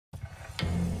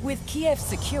With Kiev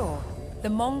secure, the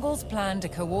Mongols planned a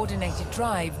coordinated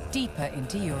drive deeper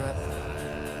into Europe.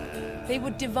 They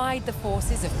would divide the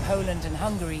forces of Poland and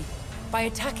Hungary by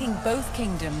attacking both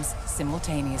kingdoms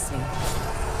simultaneously.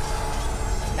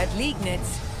 At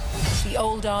Liegnitz, the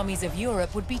old armies of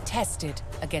Europe would be tested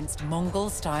against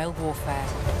Mongol-style warfare.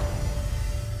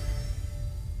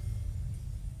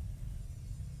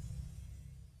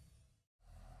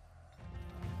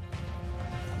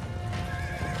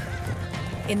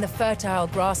 In the fertile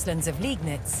grasslands of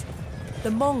Liegnitz,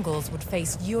 the Mongols would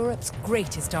face Europe's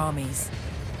greatest armies,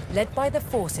 led by the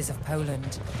forces of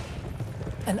Poland.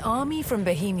 An army from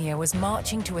Bohemia was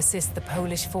marching to assist the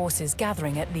Polish forces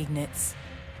gathering at Liegnitz.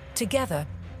 Together,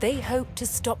 they hoped to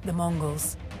stop the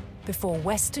Mongols before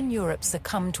Western Europe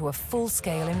succumbed to a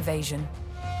full-scale invasion.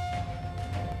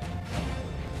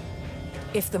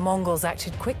 If the Mongols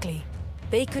acted quickly,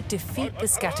 they could defeat the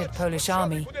scattered Polish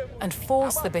army and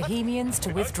force the Bohemians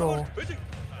to withdraw.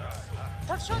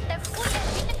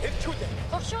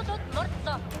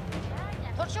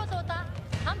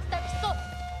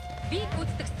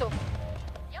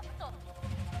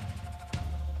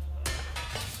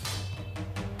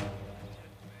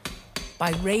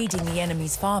 By raiding the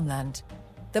enemy's farmland,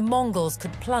 the Mongols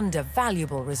could plunder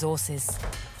valuable resources.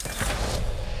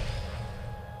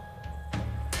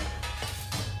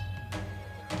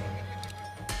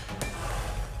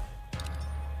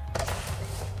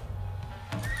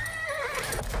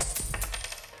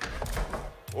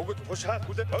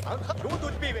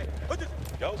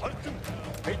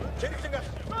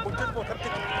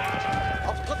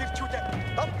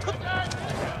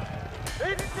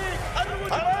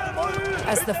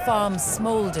 As the farms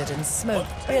smoldered and smoke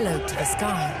billowed to the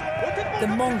sky, the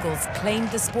Mongols claimed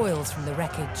the spoils from the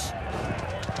wreckage.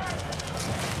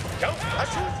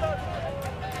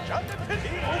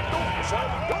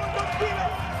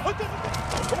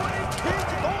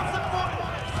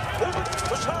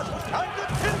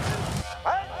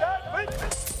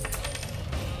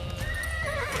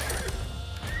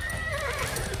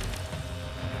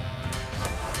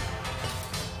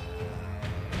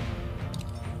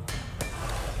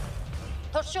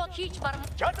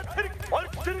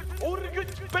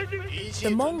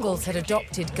 The Mongols had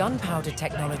adopted gunpowder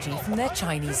technology from their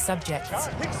Chinese subjects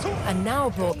and now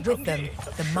brought with them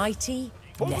the mighty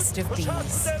nest of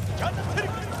bees.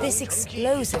 This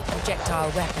explosive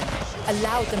projectile weapon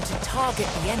allowed them to target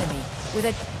the enemy with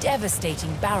a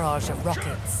devastating barrage of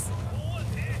rockets.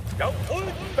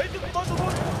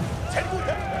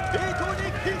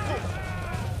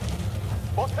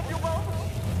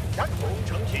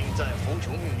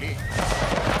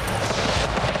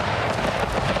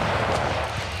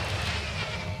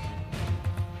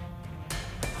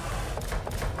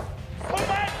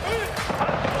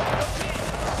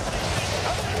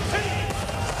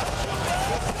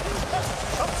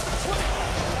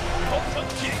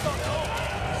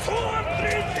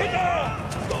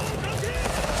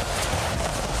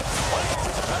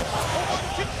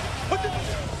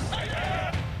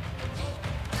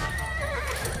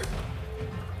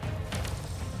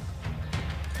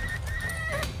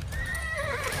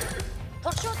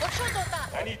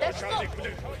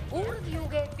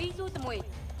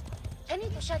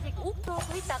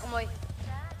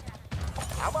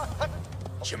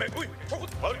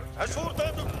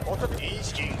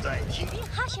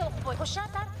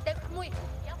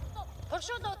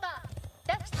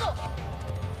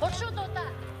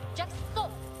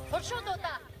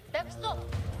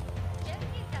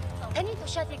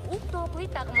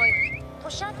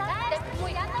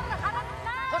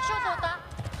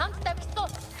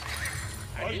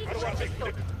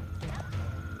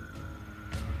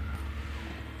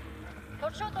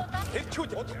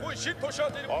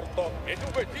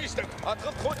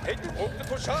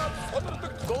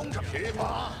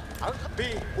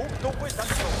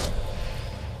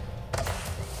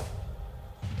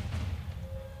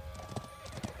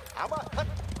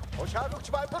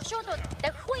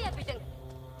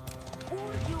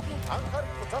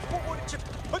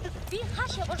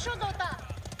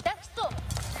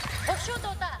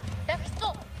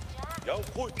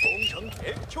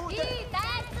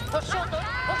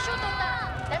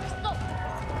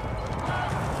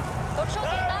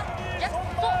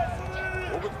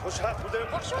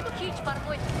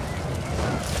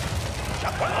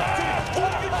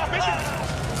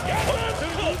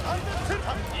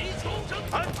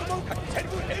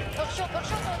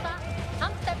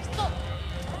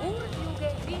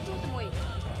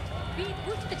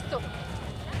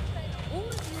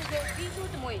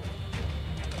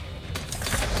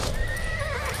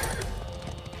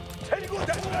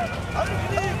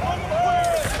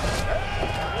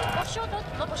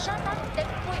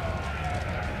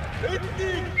 Таны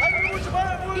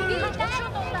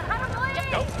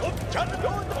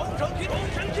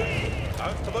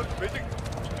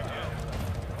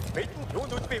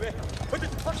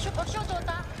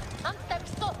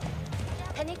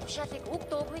тушаалыг үг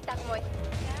дуугүй дагмуу.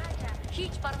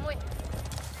 Хийж бармуу.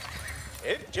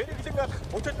 Жерэглэн алах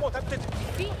бүтэц муу тавтад.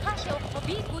 Би хаашаа явах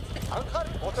би гүйцэтгэх. Анхаар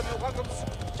ботод угаангамс.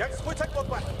 Жагсгүй цаг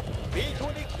болбаа. Би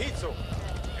түүнийг хийцүү.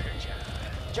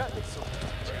 Жагсгүй.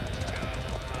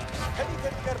 Таны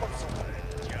тэргээр болсон.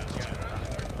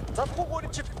 Завхуу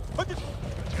гөрчит. Хөдөл.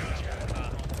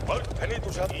 Бол таны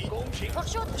тушаал гомшиг.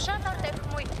 Тогшоо тушаалаар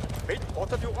давхмуу. Би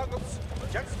ботод угаангамс.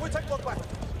 Жагсгүй цаг болбаа.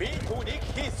 Би түүнийг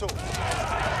хийцүү.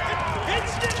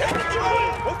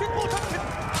 Бүтэц муу тавтад.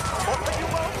 Ботод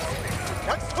угаангамс.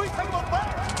 Жагсгүй цаг болбаа.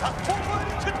 Завхуу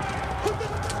гөрчит.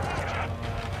 Хөдөл.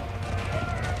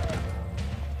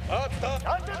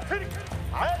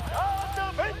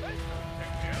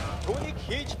 Түүнийг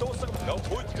хийж дуусах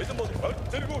явгүй хэлэн бол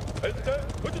тэргүүр хэлтэй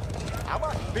хөдөл.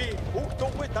 Амаа би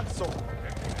хүүхдүүгээ дагсуу.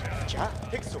 Ча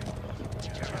тэгсүү.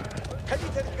 Таны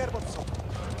тэргээр болсон.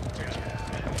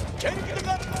 Жиргэлэг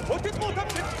бүтэц муу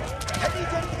тавтад. Таны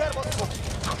тэргээр болсон.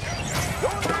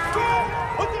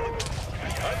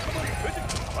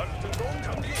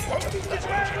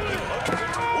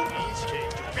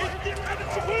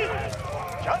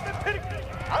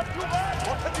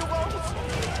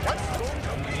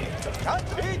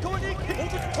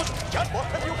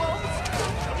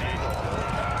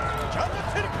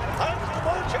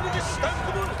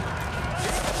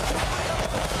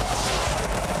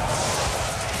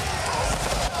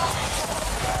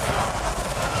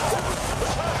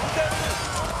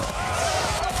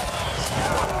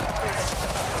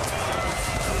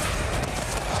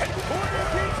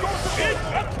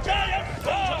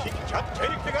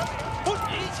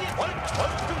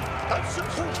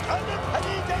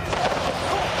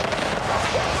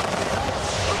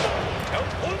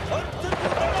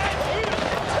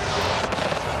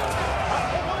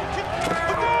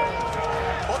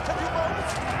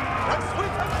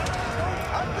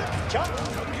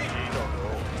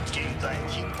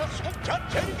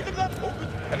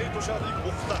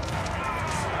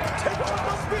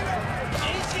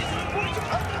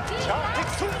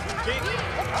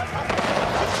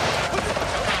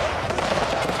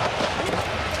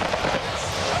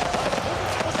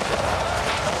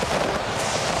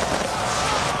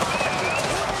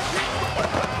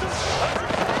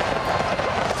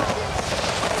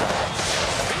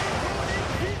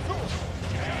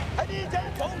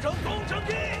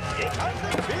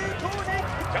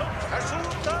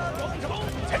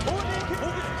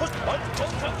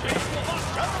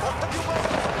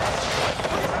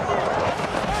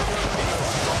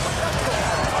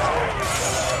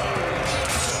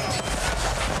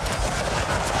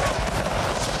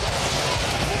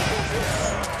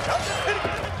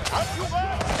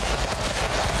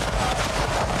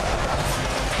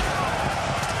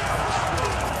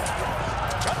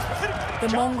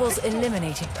 The Mongols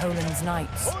eliminated Poland's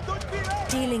knights,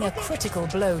 dealing a critical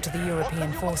blow to the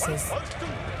European forces.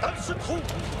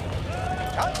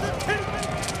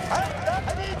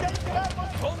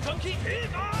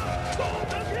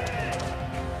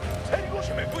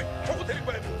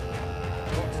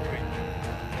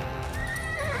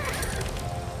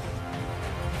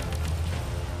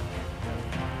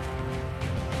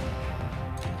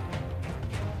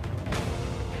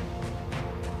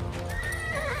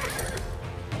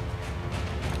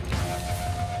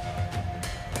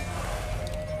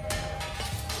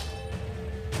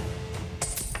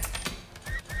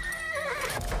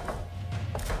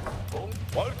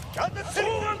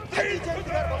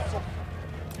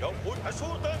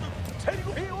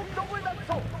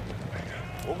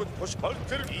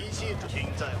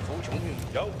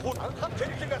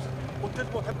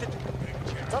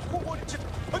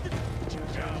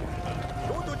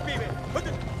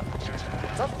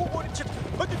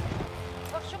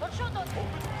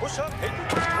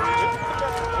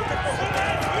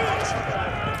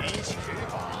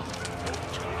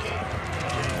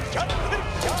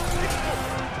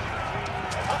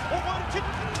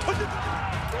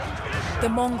 The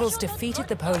Mongols defeated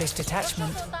the Polish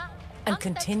detachment and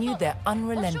continued their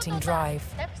unrelenting drive.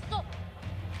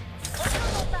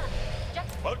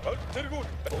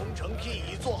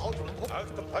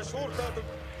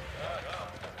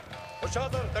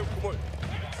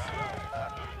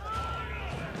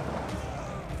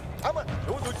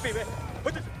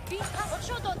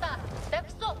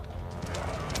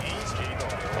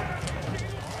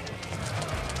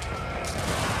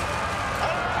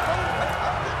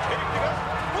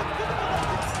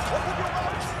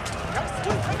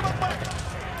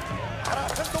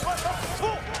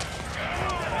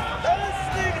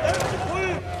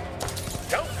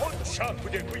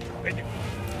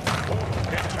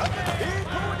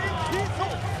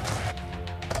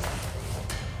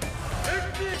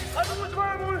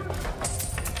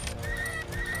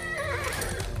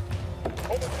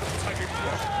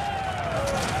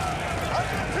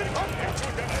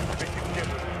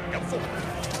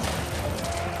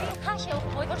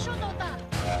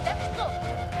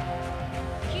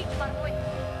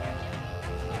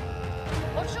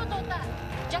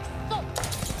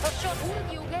 Үүрэг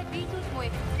юугээ би зүтмүй.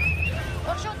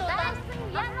 Оршоодоо.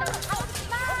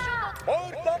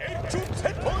 Орда эрчүүд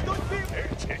сэтгүүлүүд би.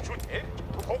 Эрчүүд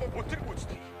хог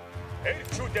бүтгэгүйцтэй.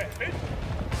 Эрчүүдээ бид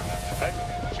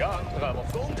жанга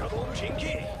босончдон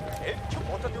шинги. Эрчүүд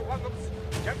бодод юугаагс.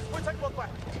 Жагсгүй цаг болбай.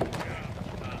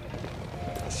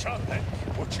 Шатай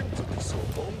өчимтөс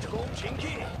бомжгон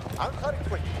шинги.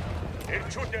 Анхаарахгүй.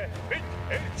 Эрчүүдээ бид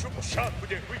эрчүүд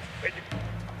шаатгүй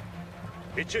байдаг.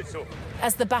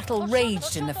 As the battle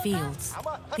raged in the fields,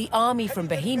 the army from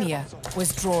Bohemia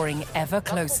was drawing ever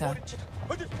closer.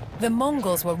 The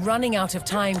Mongols were running out of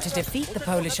time to defeat the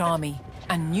Polish army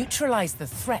and neutralize the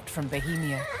threat from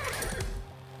Bohemia.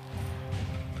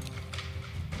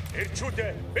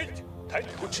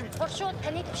 Оршоод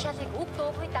таны тушаалыг үг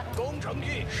дуугүй дагна.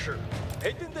 공정기 시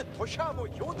에든데 도샤모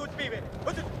요도 비베.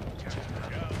 어디?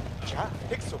 자,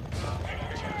 백수.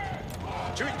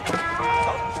 주의.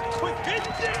 거의 겐지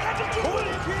가지고 고리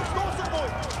비스도스 보이.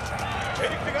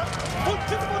 캐릭터가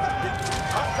못지 못한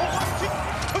아, 호감치.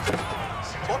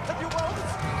 못한 요구하고.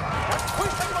 거의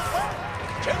상관없어.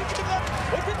 캐릭터가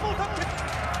못지 못한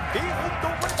이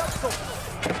운동을 낙소.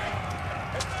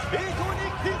 미돈이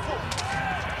기소.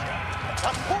 자,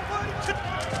 호감치.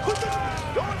 어디?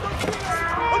 요도 비베.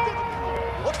 어디?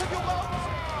 못한 요구하고.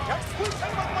 거의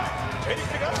상관없어.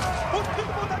 캐릭터가 못지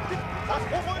못한 아,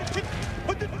 호감치.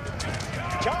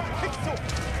 자, 백수.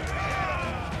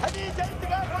 아니,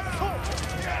 자이트가 왔소.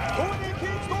 돈이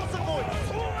비스도스 보이.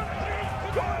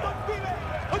 요도 비베.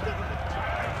 어디?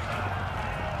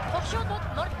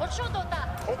 Оршоодоо.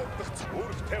 холбогдох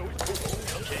үүрэгтэй үйл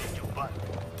공정기 юуба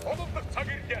холбогдох цаг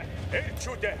ирдэ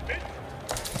эрчүүдээ бид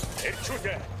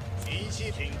эрчүүдээ 一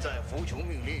系停在服从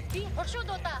命令。 Би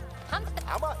оршоодоо хамт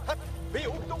아마 비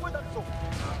운동을 낙소.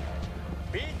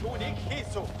 비 돈이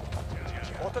희소.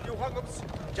 어떤 요황없이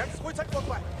잭스 회착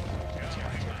것과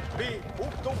비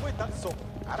운동을 낙소.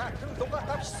 알아 흥동가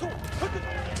합시소.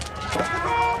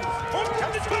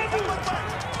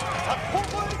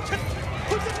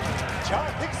 자,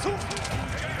 백수.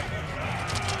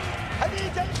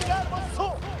 아니, 자이트가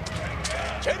왔소.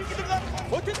 캐릭터가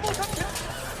못지 못한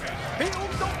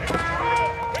비운동.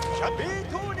 자,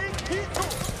 비돈이 희소.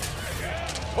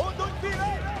 돈돈 비회.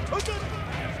 어떤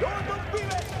요돈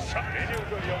비회. 샤메리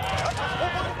우거려 자,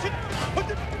 호버치. 어떤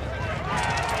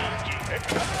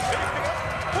캐릭터가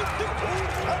못지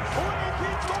못한 돈이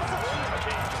희소.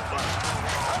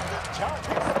 자,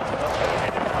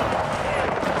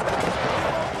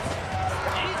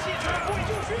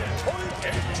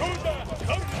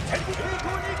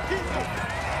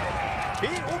 비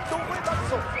운동을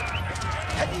낙소.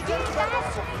 해니제이가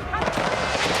낙소.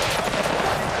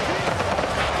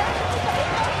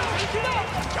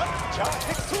 자,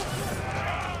 백수.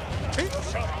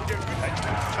 샤프게 위한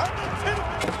자는 새로.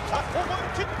 자,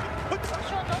 호버치.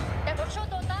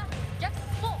 оршоодоо.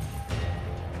 Жагсуу.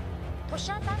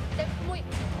 Тушаалаа дэвмүй.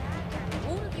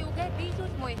 Үүрэг юугээ би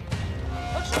зүтмүй.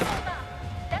 Оршоодоо.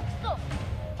 Дэвсуу.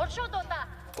 Оршоодоо.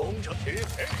 공정기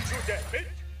эрчүүдээ бид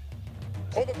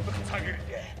холбогдох цаг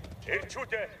ирдэ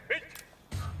эрчүүдээ бид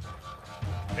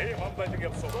내 만반의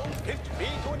약속은 비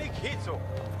돈이 희소.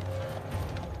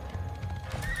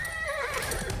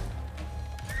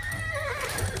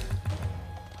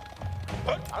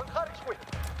 안카르시고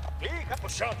리가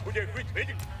샤프게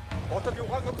위한 어떤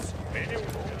요황없이 메뉴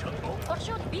공정공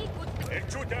Оршоод би гүд.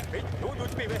 эрчүүдээ 비 요도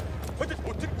비회. хөдөл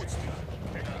бүтгэгүйцтэй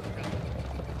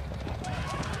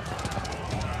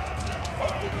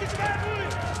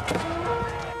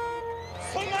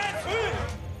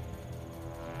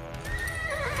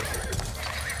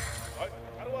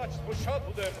Арвач, бушат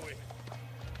удемуй.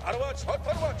 Арвач,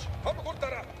 арвач,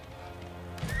 хамгурдара.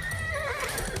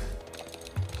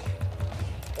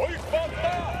 Ой,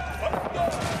 банда, банда.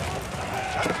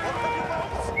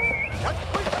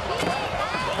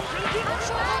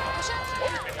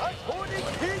 돈이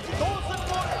희지 도스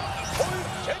보이. ôi,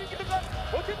 캐릭터가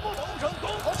어디 뭐 정도.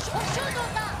 оршоодоо.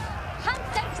 Хамт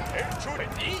дэвс. эрчүүд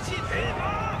이지 대박.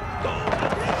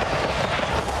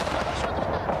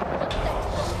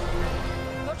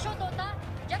 Оршоодоо.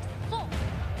 Жагсуу.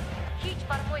 Хийж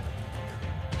бармוי.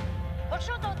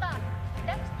 Оршоодоо.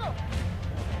 Дэвсуу.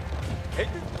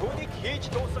 애들 돈이 희지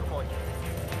도스 보이.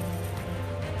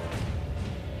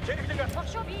 캐릭터가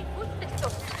Оршоо би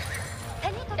гүйцэтгэв.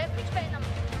 Таны дэвж байна.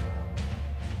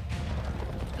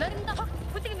 Мөрөндө хог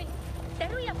бүдэг минь.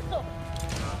 Даруй явсуу.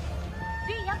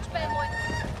 Би явж баймгүй.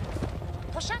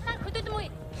 Тушаалаар хөдөлмөй.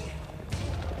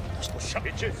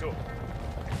 샤비체소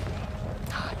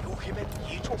다 요해 김엔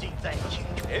一处尽在清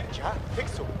楚， 자,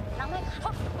 백수. 남의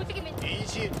헉 무지개면 一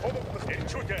切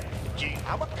Эльчуде. 尽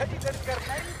아마 칼리데르가르.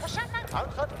 보샤나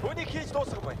안한 돈이 хийж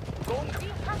дуусгамай.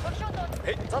 ха боршоодоо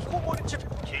залхуу мөрөнд чив.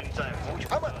 尽在浮琼，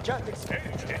 Ама, за 백수.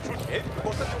 Эльчуде.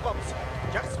 Босод угамс.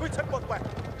 Жагсгүй цаг болбай.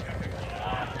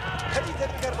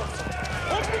 칼리데르가르 болсон.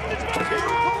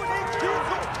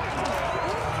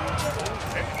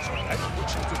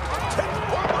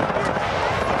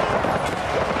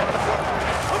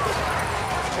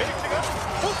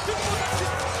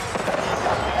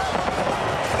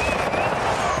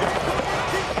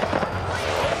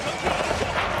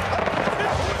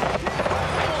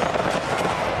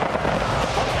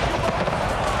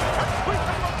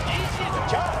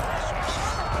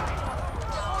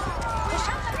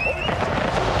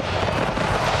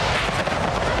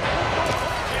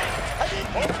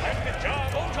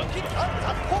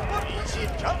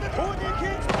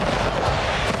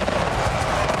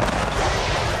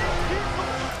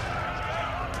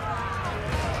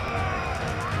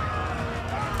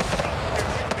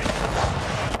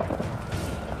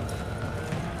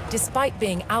 Despite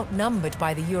being outnumbered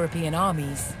by the European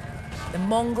armies, the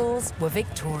Mongols were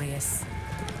victorious.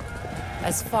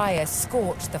 As fire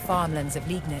scorched the farmlands of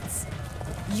Liegnitz,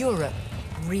 Europe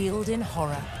reeled in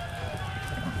horror.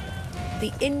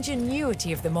 The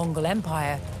ingenuity of the Mongol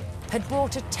Empire had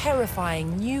brought a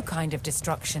terrifying new kind of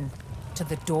destruction to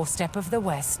the doorstep of the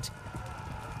West.